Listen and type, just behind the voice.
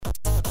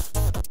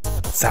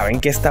¿Saben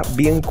qué está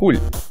bien cool?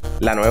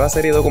 La nueva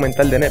serie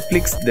documental de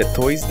Netflix, The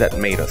Toys That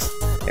Made Us.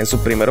 En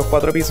sus primeros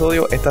 4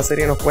 episodios, esta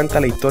serie nos cuenta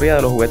la historia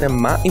de los juguetes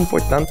más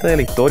importantes de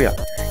la historia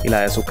y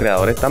la de sus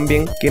creadores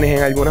también, quienes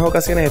en algunas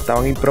ocasiones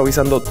estaban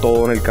improvisando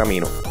todo en el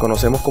camino.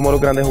 Conocemos cómo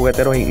los grandes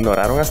jugueteros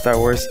ignoraron a Star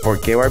Wars, por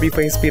qué Barbie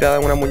fue inspirada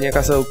en una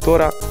muñeca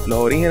seductora, los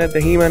orígenes de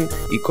He-Man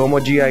y cómo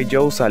G.I.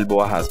 Joe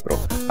salvó a Hasbro.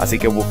 Así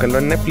que búsquenlo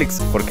en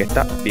Netflix porque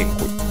está bien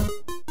cool.